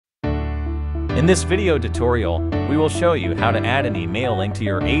In this video tutorial, we will show you how to add an email link to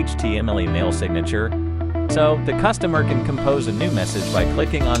your HTML email signature so the customer can compose a new message by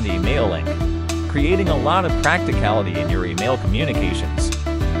clicking on the email link, creating a lot of practicality in your email communications.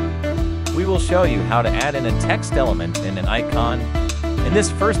 We will show you how to add in a text element and an icon. In this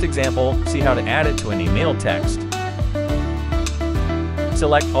first example, see how to add it to an email text.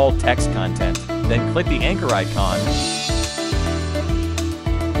 Select all text content, then click the anchor icon.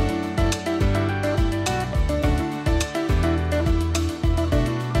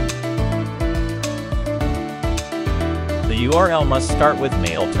 The URL must start with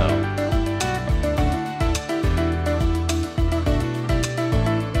mail tone.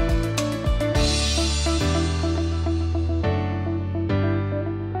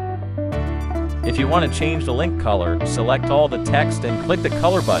 If you want to change the link color, select all the text and click the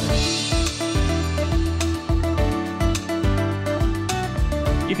color button.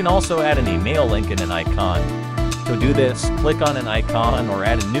 You can also add an email link and an icon. To do this, click on an icon or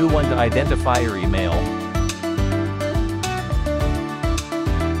add a new one to identify your email.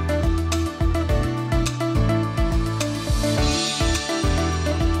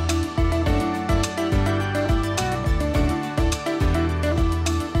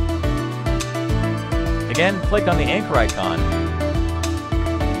 Again, click on the anchor icon,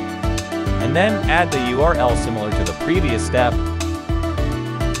 and then add the URL similar to the previous step.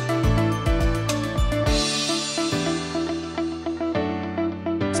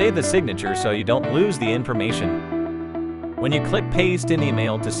 Save the signature so you don't lose the information. When you click Paste in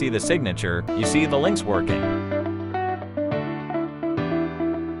Email to see the signature, you see the links working.